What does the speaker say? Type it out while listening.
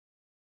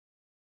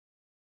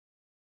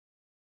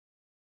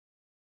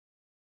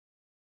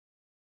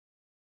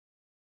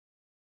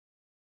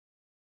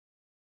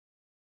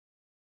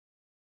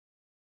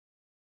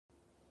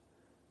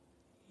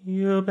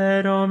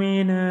Iube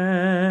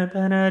Domine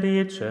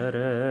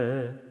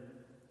benedicere,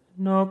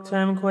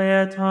 noctem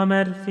quietam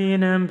et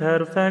finem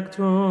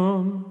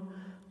perfectum,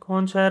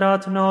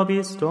 concedat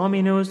nobis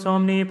Dominus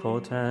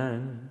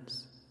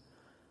omnipotens.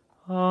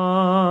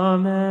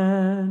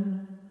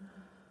 Amen.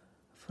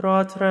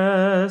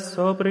 Fratres,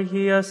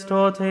 sobrigias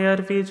tote et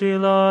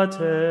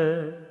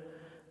vigilate,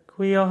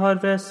 quia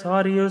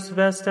adversarius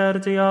vester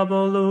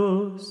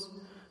diabolus,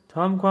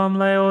 tamquam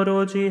leo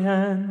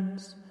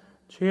rugiens,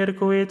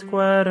 circuit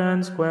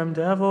querens quem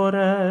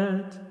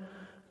devoret,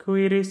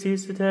 qui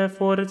resisite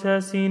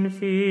fortes in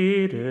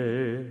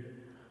fide,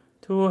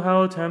 tu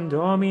autem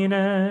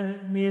Domine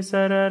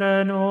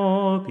miserere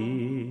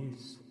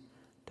nobis.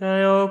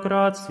 Deo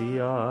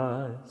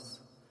gratias.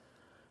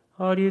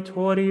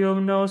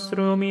 Auditorium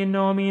nostrum in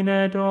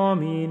nomine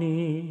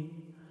Domini,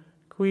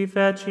 qui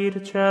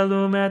fecit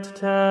celum et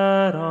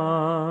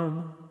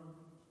terram.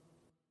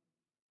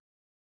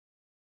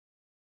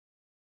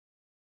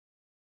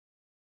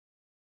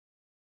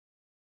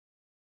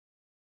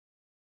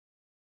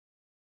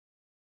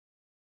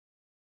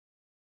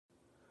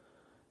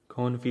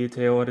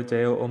 Confiteor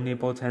Deo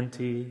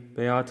omnipotenti,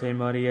 Beate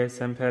Mariae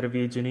semper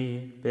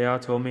Virgini,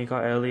 Beato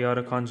Michaeli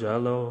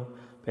Arcangelo,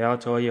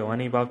 Beato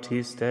Ioanni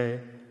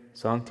Baptiste,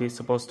 Sanctis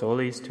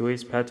Apostolis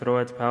tuis Petro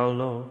et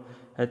Paulo,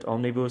 et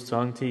omnibus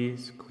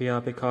sanctis, quia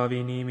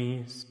peccavi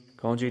nimis,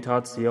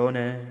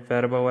 cogitatione,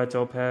 verbo et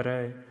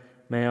opere,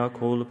 mea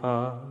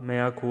culpa,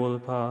 mea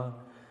culpa,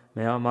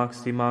 mea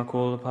maxima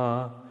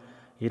culpa,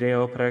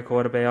 ideo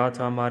precor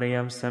Beata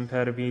Mariam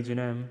semper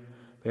Virginem,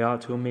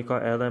 Beatum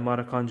Michaelem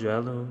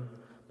Archangelum,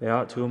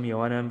 Beatum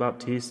Ioannem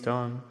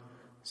Baptistam,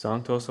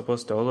 Sanctos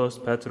Apostolos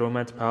Petrum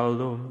et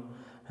Paulum,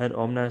 et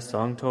omnes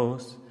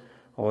sanctos,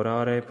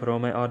 orare pro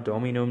me ad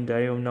Dominum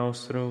Deum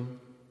nostrum.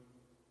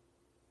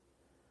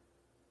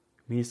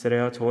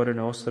 Misereator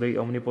nostri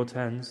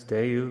omnipotens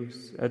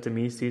Deus, et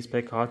missis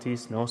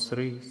peccatis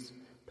nostris,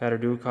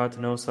 perducat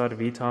nos ad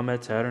vitam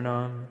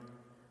aeternam.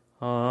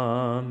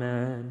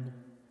 Amen.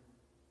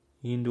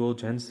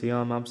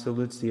 Indulgentiam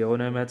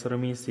absolutionem et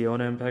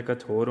remissionem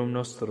peccatorum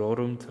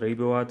nostrorum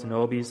tribuat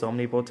nobis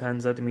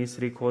omnipotens et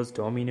misericors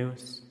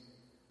Dominus.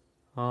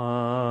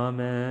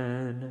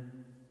 Amen.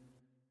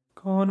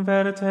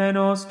 Converte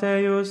nos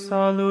Deus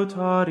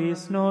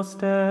salutaris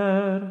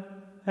noster,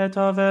 et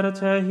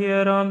averte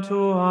hieram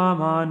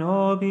tuam a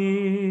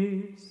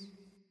nobis.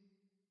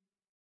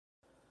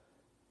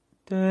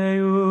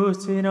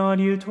 Deus in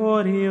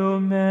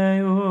adiutorium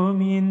meum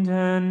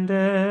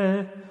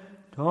intende,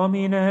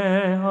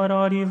 Domine ad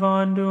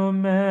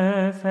adivandum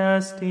me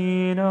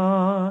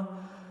festina,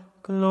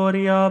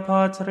 gloria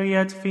Patri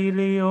et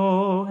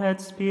Filio et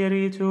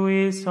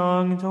Spiritui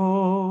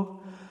Sancto,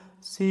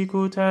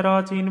 sicut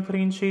erat in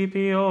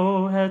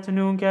principio et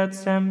nunc et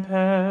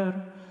semper,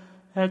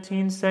 et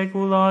in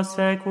saecula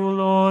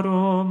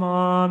saeculorum.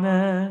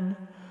 Amen.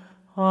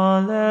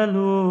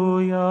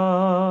 Alleluia.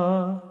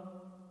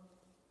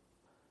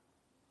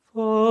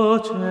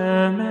 Voce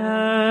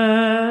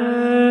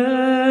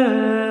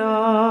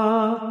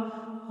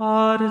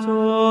ad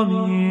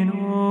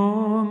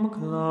Dominum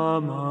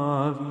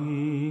clamavi,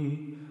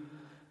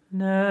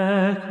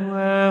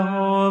 neque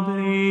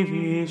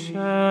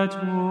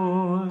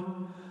obliviscetur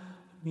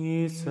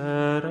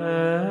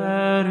miserere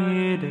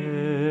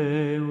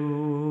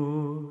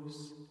Deus.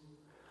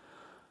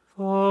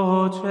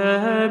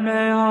 Voce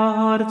mea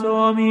ad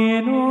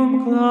Dominum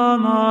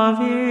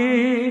clamavi,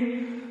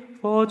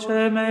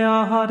 voce mea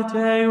ad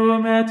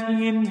Deum et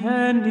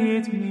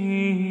intendit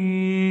mihi.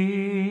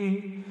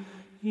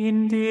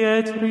 In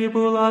die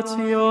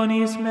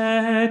tribulationis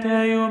me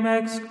Deum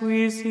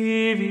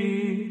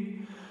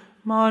exquisivi,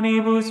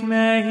 manibus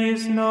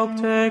meis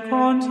nocte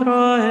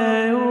contra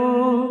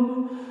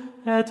eum,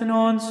 et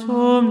non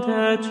sum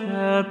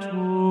deceptus.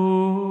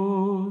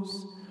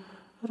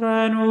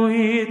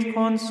 Renuit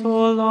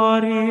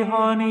consolari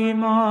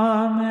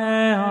anima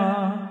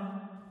mea,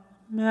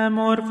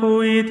 memor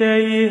fui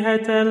Dei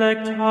et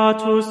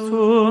electatus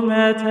sum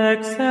et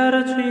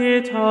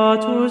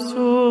exercitatus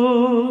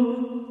sum,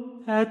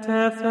 et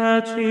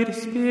effecit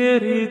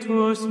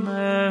spiritus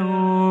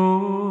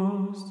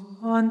meus,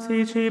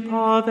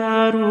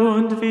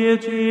 anticipaverunt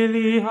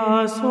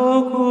vigilias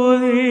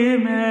oculi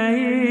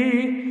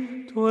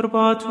mei,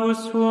 turbatus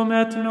sum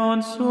et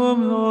non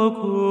sum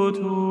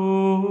locutus.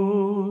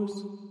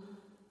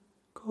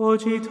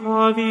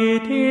 Cogitavi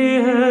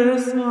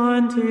dies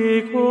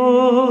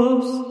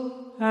antiquos,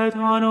 et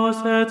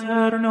annos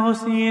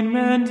eternos in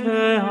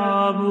mente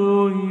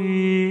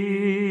habui,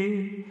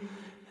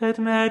 et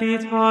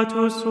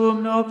meditatus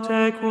sum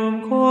nocte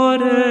cum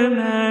core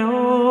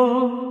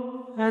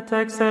meo, et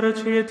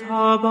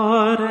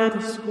exercitabar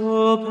et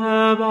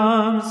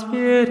scopebam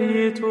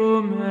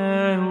spiritum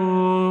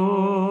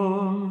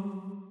meum.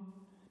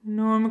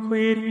 Num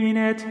quid in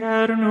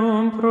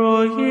aeternum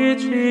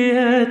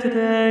proiciet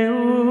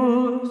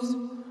Deus,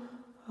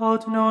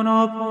 aut non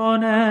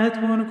opponet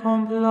un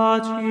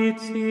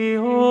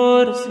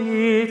complacitior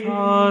sit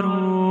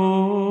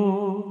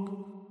aruc.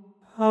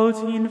 aut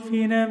in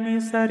fine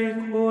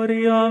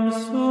misericordiam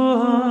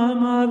suam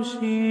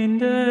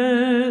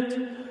abscindet,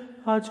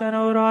 a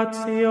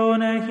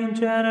generatione in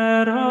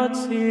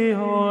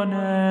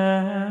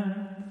generationem,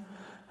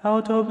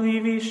 aut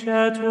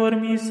obliviscetur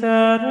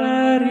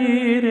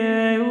miserere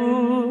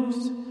Deus,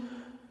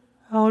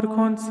 aut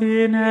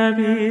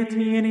consinebit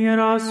in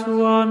ira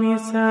sua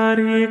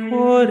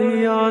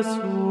misericordia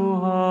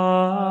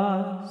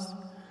suas,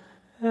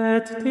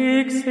 et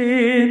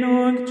dixi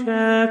nunc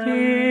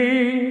cepi,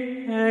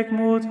 ec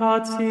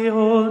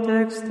mutatio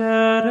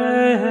dextere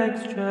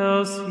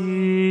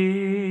excelsi.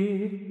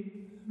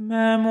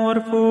 Memor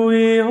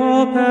fui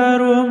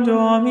operum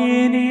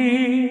Domini,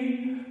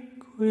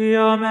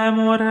 quia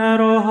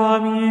memorero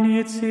ab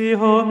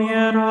initio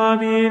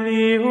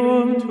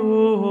mirabilium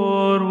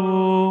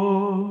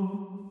tuorum,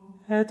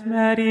 et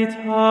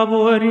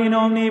meritabor in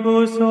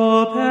omnibus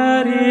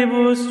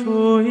operibus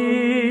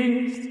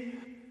tuis,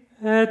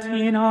 et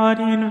in ad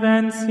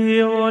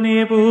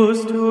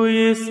inventionibus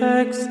tuis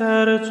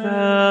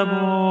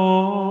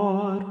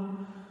exercebor.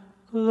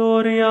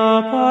 Gloria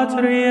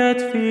Patri et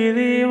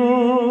Filio,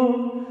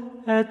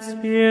 et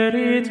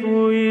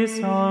Spiritui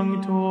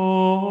Sancto,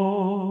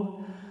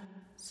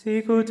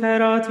 sicut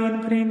erat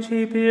in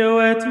principio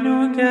et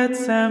nunc et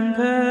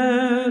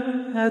semper,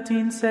 et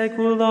in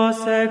saecula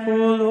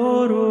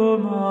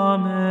saeculorum.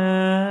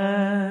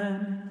 Amen.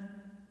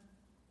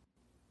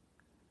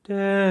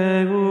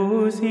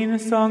 Deus in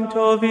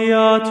sancto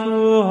via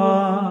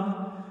tua,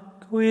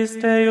 quis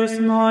Deus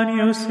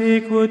manius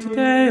sicut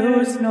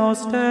Deus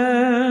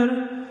noster,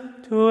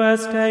 tu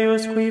es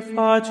Deus qui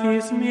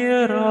facis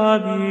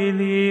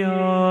mirabilia.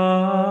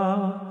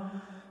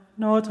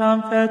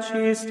 Notam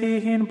fecisti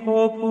in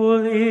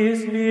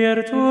populis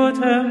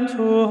virtutem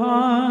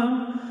tuam,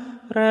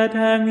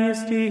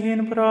 redemisti in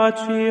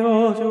brachio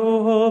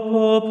tuo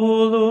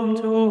populum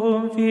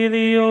tuum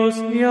filios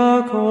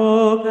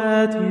Jacob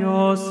et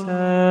Joseph.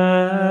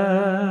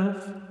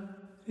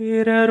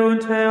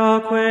 Viderunt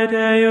eaque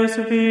Deus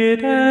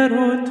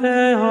viderunt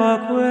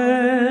eaque,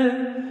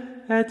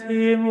 et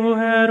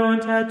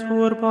immuerunt et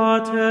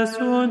turbate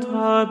sunt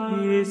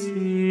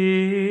abissi.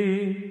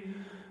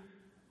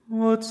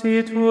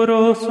 Mucitur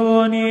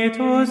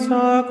sonitus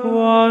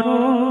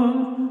aquarum,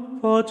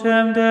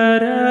 vocem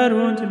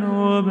dederunt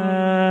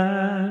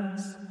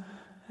nubes,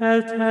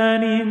 et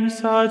tenim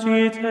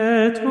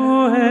sagite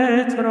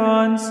tuae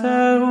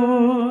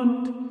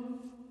transeunt,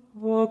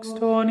 vox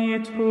toni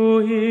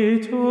tui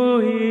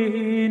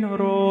in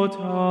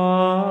rota,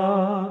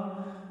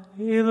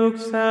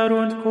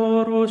 iluxerunt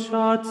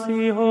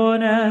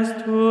coruscationes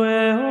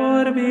tuae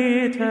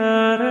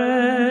orbitere,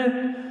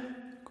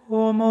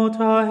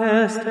 commota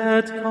est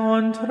et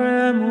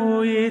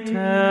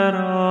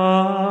contremuitera.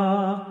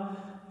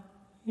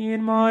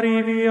 In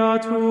mari via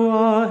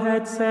tua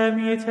et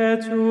semite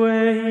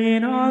tuae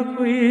in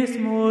aquis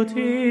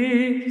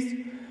mutis,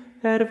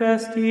 per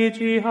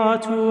vestigia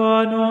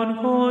tua non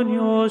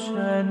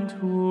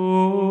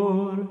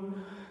cognoscentur.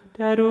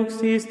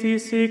 Deduxisti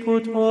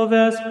sicut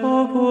oves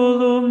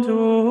populum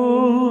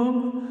tuum,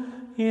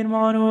 in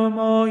manum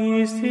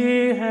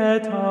Moisi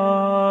et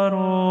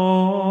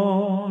Aaron.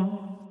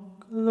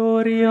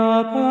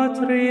 Gloria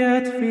Patri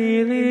et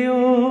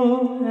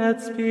Filio et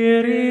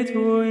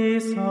Spiritui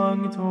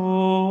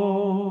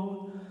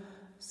Sancto,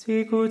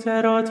 sicut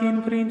erat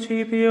in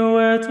principio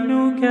et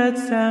nunc et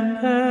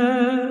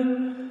semper,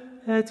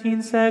 et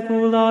in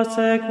saecula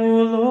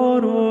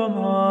saeculorum.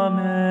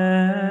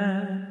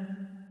 Amen.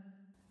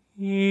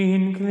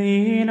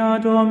 Inclina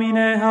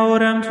Domine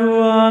aurem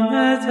tuam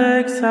et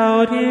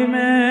exaudi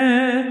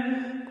me,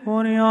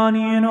 conian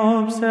in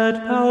obsed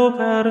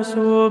pauper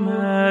sum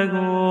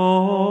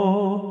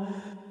ego.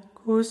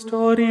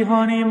 Custodi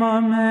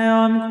animam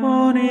meam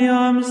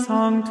coniam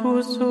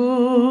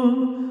sanctusum,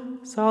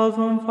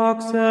 salvum fac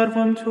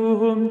servum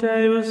tuum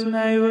Deus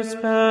meus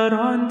per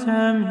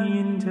antem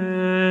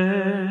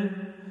hinte.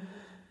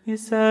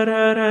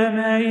 Miserere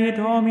mei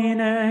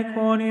Domine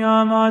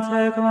coniam a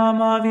te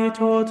clamavi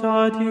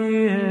tota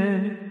die,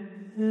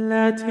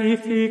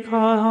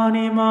 letifica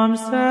animam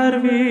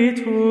servi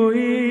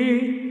tui,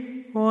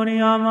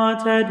 coniam a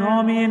te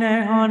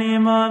Domine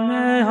anima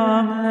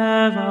meam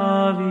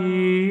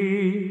levavi.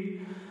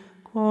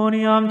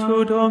 Coniam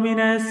tu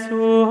Domine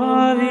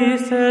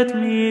suavis et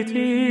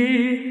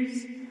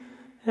mitis,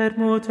 et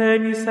mute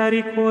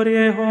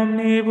misericordiae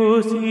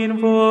omnibus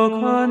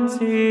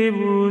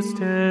invocantibus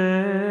te.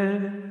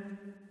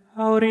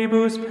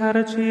 Auribus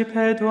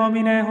percipe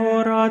Domine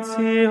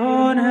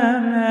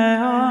orationem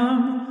meam,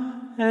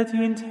 et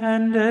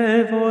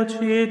intende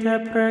voci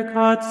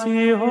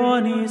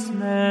deprecationis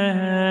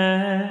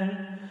meae.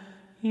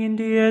 In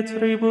die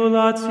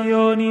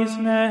tribulationis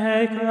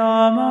meae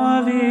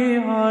clamavi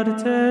ad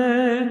te,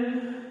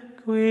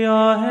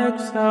 quia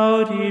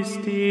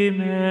exaudisti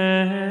me.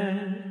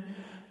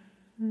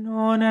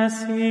 Non es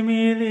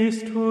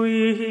similis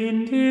tui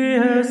in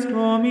dies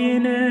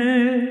Domine,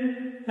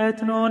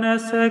 et non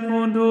es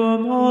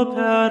secundum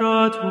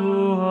opera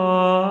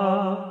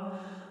tua.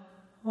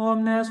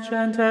 Omnes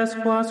gentes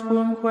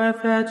quascumque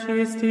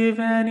fecisti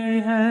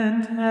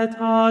venient et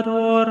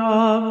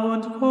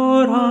adorabunt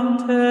coram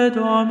te,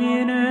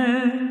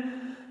 Domine,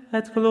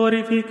 et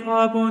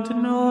glorificabunt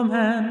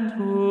nomen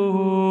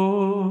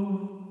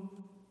tuum.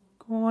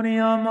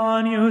 Quoniam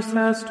manius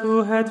est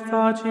tu et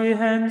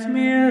faciens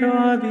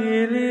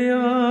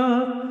mirabilia,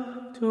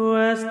 tu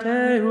es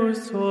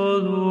Deus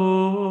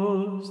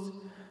solus.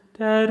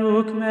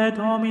 Deduc me,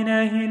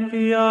 Domine, in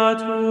via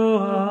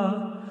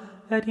tua,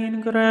 et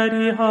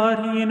ingrediar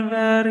in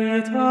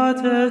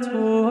veritate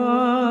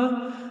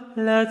tua,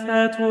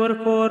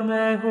 letetur cor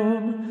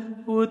meum,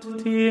 ut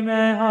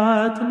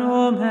timeat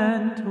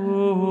nomen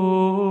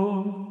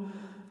tuum.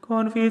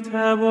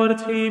 Confitebor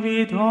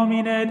tibi,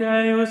 Domine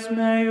Deus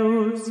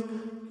meus,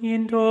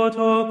 in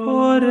toto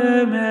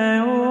core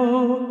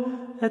meo,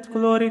 et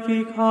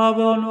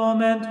glorificabo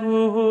nomen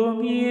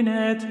tuum in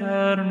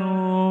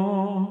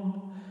aeternum.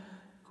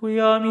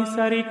 Quia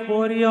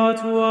misericordia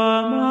tua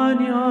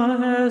magna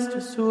est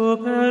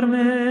super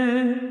me,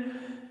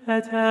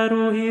 et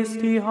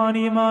eruisti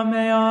anima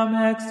meam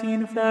ex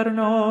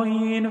inferno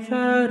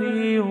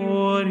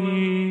inferiori.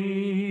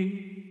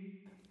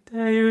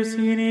 Deus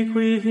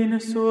iniqui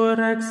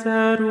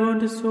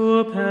insurrexerunt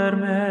super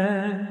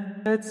me,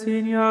 et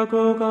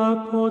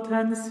synagoga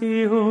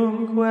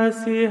potentium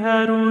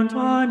quaesiherunt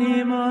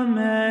anima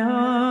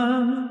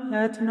meam,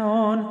 et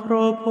non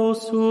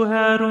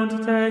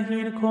propossuerunt te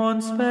in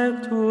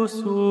conspectu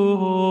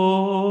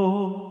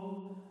suo.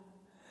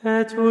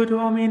 Et tu,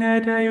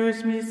 Domine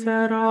Deus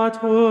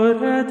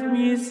miserator et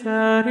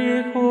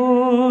misericors,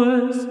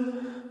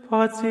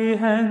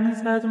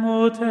 patiens et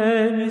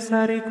mute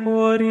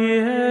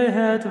misericordiae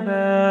et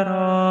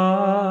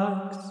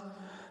verax,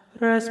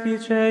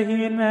 respice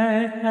in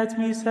me et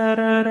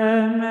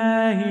miserere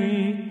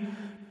mei,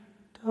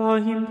 da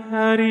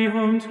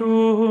imperium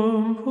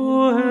tuum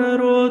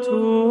puero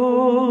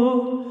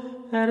tuo,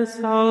 et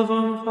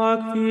salvum fac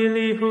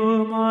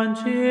filium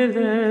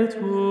ancile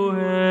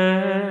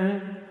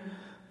tuae.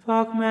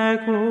 Fac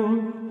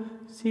mecum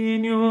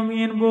signum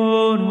in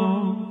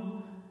bonum,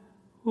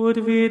 ut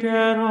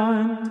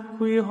viderunt,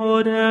 qui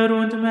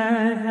hoderunt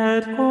me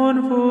et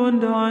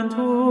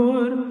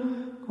confundantur,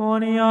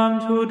 quoniam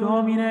tu,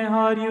 Domine,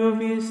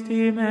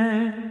 adiuvisti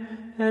me,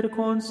 et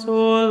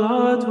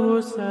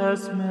consolatus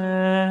es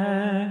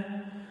me.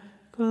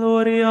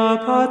 Gloria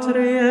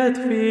Patri et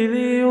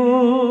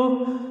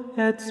Filio,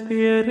 et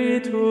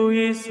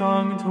Spiritui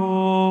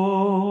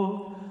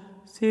Sancto,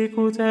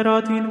 sicut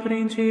erat in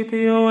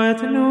principio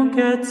et nunc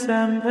et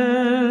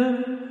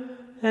semper,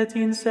 et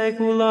in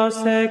saecula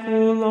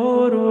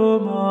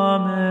saeculorum.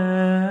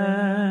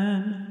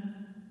 Amen.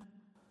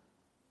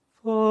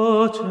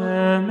 Voce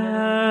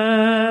mea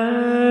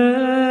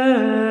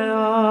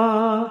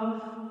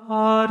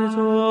ad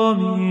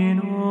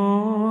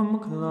Dominum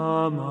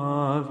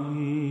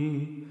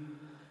clamavi,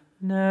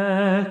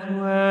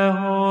 neque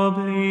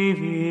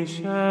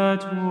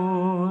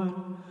obliviscetur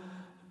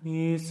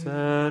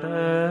miserere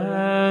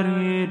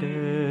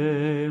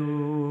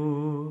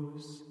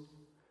Deus.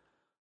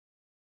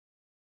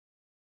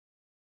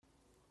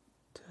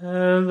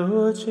 Te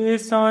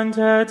lucis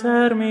ante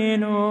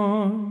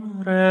terminum,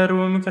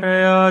 rerum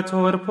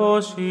creator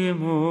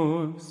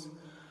poscimus,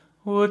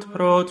 ut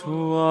pro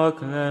tua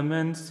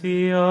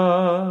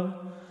clementia,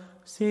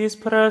 sis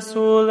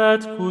presul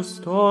et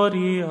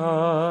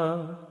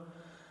custodia,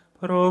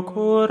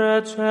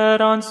 procure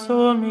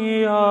ceranso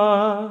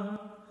mia,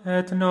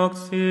 et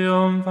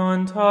noctium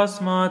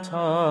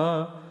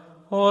phantasmata,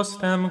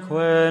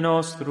 ostemque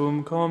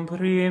nostrum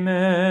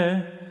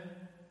comprime,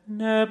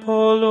 ne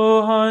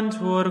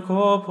polluantur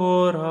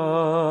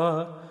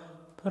corpora,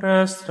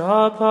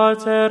 presta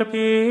pater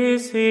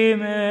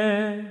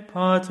pissime,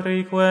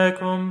 patrique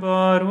cum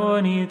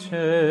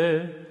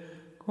baronice,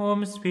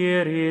 cum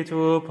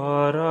spiritu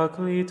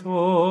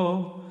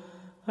paraclito,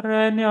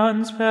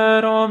 regnans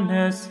per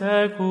omnes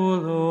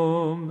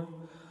saeculum.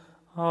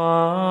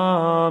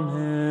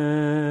 Amen.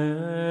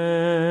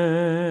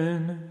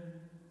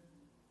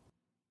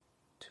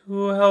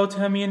 Tu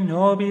autem in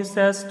nobis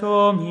est,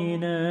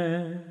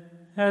 Domine,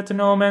 et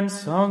nomen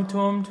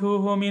sanctum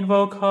tuum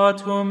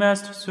invocatum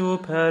est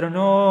super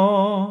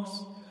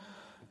nos.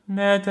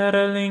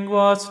 Netere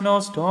linguas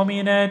nos,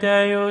 Domine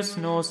Deus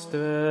noster.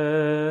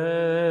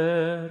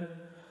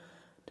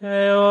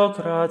 Deo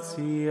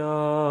gratias.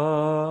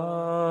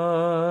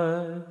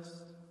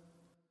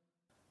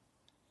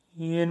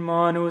 In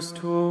manus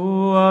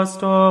tuas,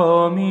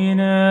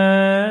 Domine,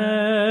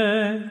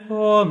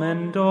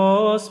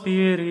 commendo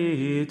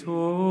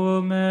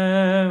spiritum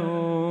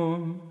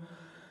meum.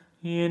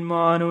 In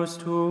manus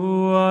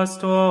tuas,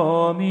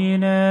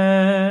 Domine,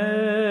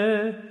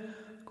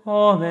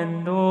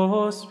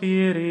 commendo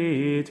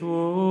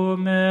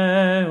spiritum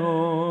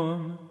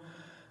meum.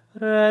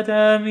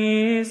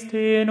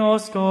 Redemisti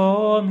nos,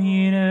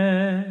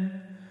 Domine,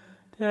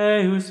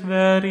 Deus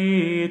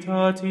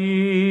veritatis,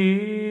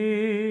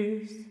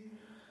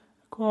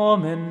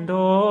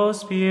 commendo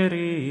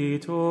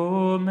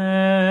spiritum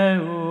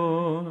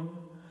meum.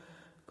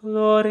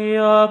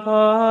 Gloria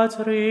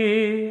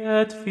Patri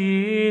et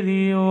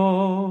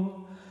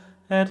Filio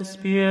et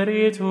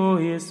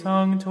Spiritui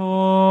Sancto,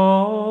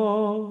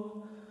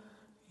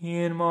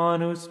 in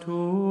manus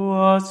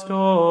tuas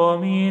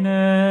Domine,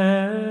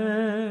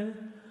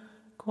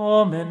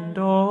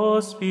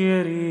 commendo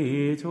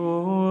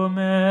spiritum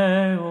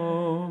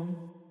meum.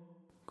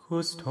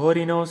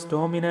 Custodi nos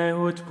Domine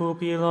ut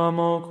pupillam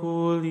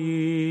oculi,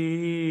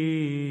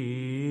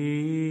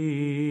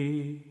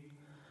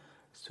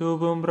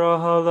 sub umbra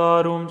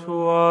halarum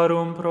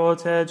tuarum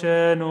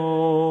protege nos.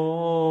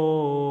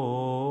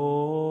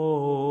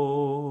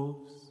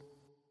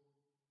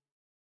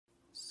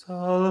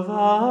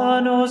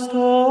 Salva nos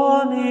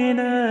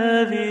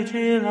Domine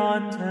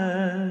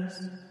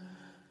vigilantes,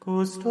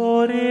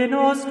 custodi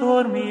nos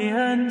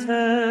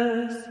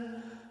dormientes,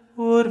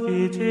 ur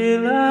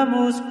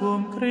vigilemus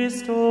cum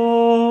Christo,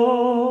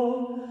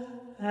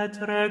 et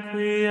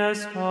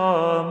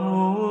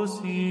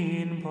requiescamus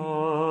in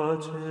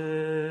pace.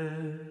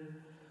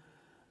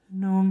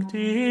 Nunc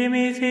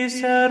dimiti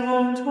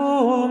servum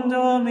tuum,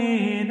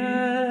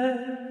 Domine,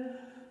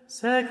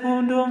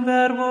 secundum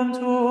verbum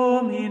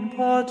tuum in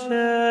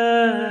pace,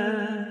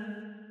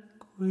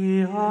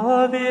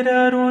 quia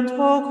viderunt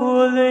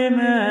oculi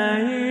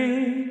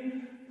mei,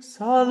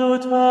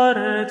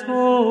 salutare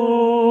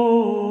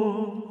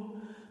tuum,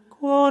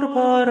 quod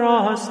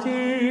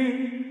parasti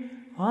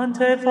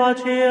ante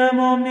faciem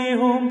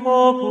omnium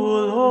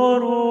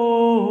populorum,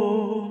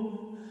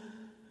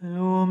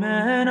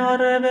 lumena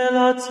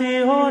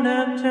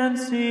revelationem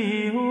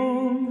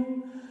gentium,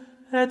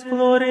 et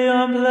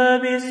gloriam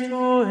plebis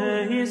tuae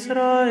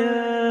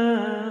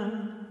Israel.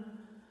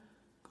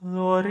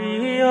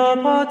 Gloria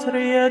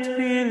Patri et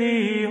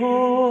Filio,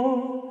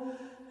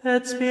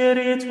 et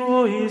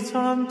Spiritui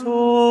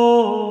Sancto,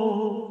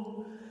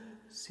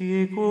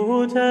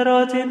 sicut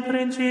erat in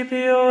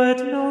principio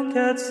et nunc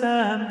et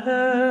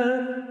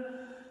semper,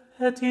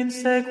 et in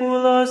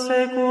saecula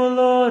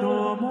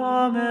saeculorum.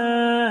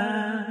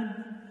 Amen.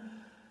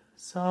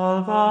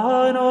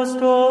 Salva nos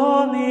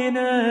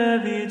Domine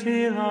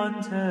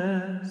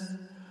vigilantes,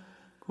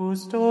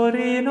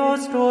 custodi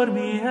nos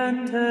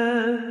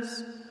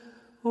dormientes,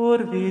 ur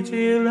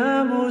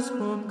vigilemus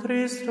cum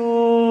Christo,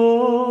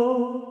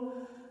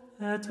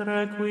 et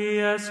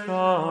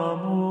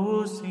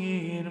requiescamus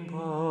in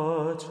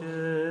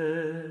pace.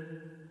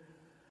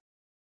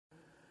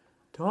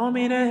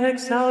 Domine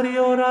exaudi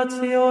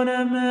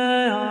orationem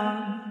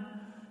meam,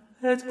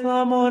 et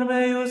clamor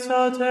meus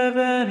a te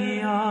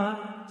veniat.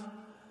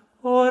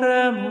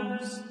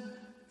 Oremus,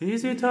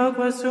 visita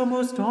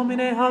quesumus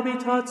Domine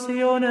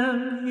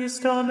habitationem,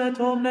 istam et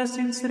omnes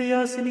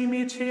insidias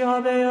inimici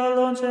avea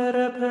longe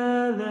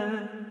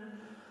repelle.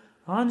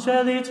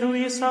 Angeli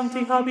tui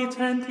sancti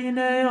habitent in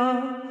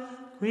ea,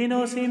 qui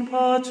nos in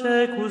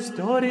pace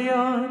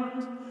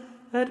custodiant,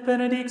 et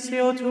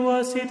benedictio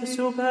tua sit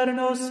super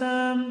nos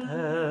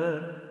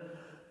semper,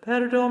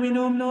 per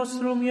Dominum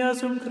nostrum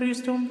Iesum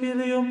Christum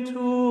Filium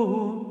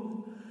tuum,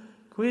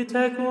 qui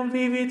tecum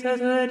vivit et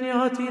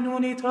regnat in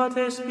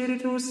unitate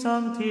Spiritus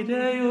Sancti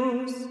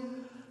Deus,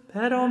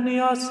 per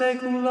omnia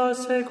saecula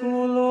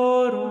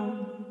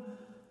saeculorum.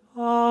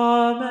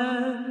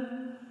 Amen.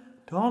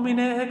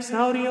 Domine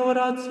exaudi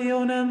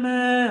orationem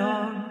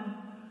meam,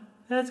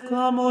 et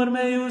clamor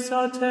meus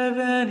a te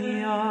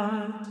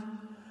veniat.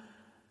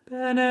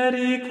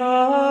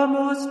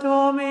 Benedicamus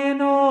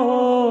Domino,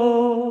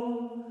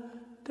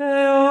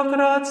 Deo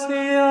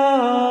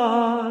gratias.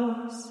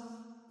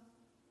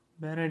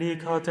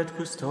 Benedicat et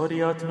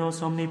custodiat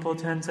nos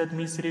omnipotens et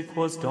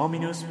misericordias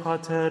Dominus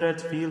Pater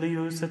et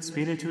Filius et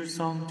Spiritus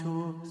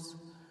Sanctus.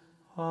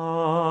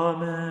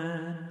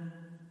 Amen.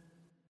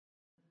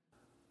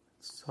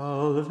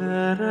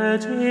 Salve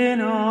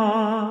Regina,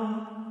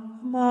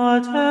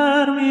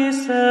 Mater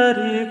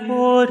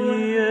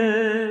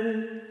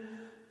misericordiae,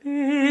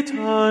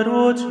 vita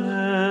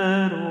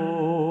rogero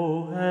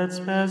et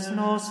spes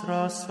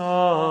nostra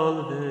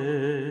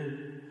salve.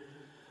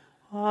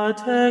 A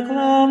te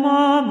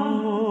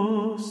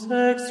clamamus,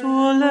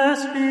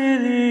 exules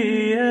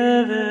Filii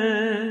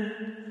Eve,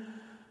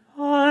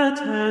 a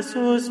te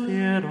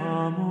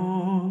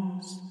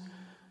suspiramus,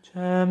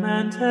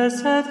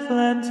 gementes et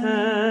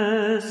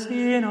flentes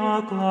in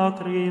hoc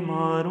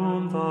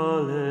lacrimarum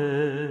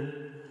vale.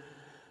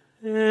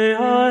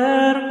 Ea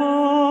ergo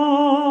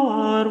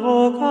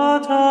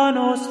advocata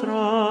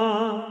nostra,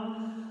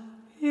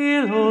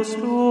 illos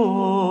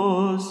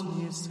tuos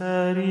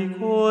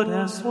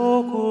misericordes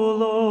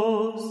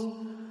oculos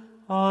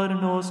ad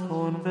nos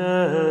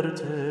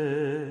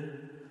converte.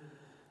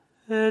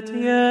 Et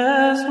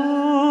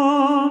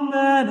Iesum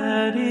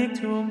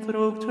benedictum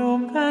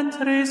fructum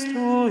ventris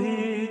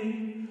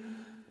tui,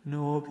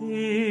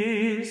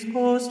 nobis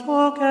post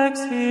hoc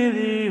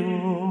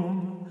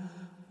exilium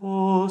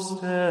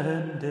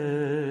ostende.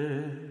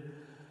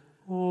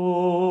 O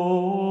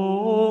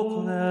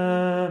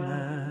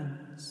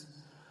clemens,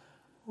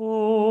 o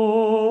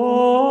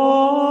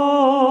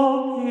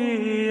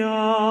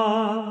pia,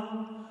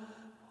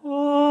 o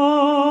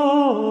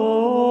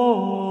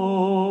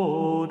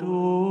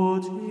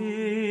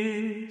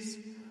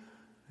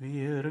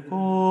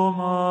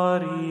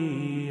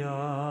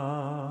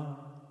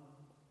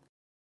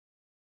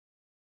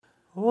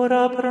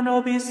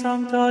nobis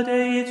sancta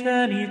Dei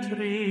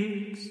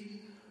genitrix,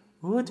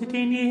 ut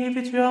digni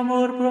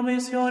vitiamur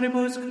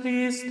promissionibus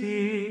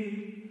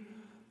Christi.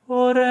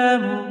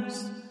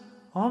 Oremus,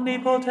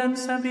 omnipotens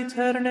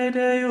sempiterne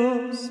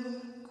Deus,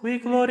 qui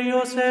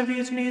gloriose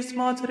virginis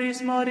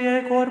Matris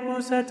Mariae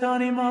corpus et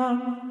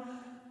animam,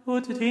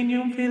 ut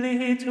dignum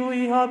filii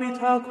tui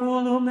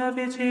habitaculum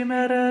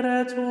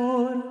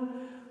efficimereretur,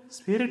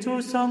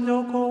 Spiritus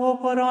Sancto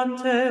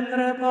cooperante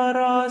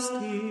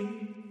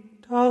preparasti,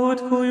 taut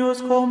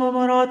cuius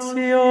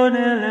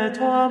commemoratione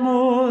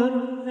letamur,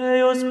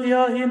 eos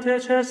pia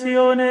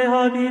intercessione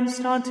ab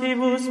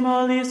instantibus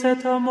malis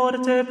et a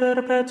morte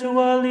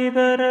perpetua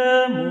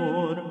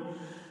liberemur,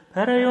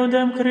 per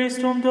eundem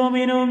Christum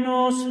Dominum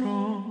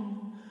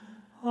nostrum.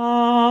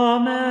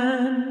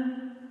 Amen.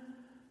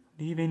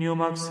 Divinium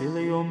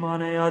auxilium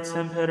maneat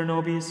semper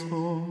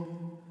nobiscum.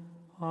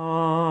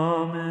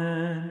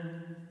 Amen.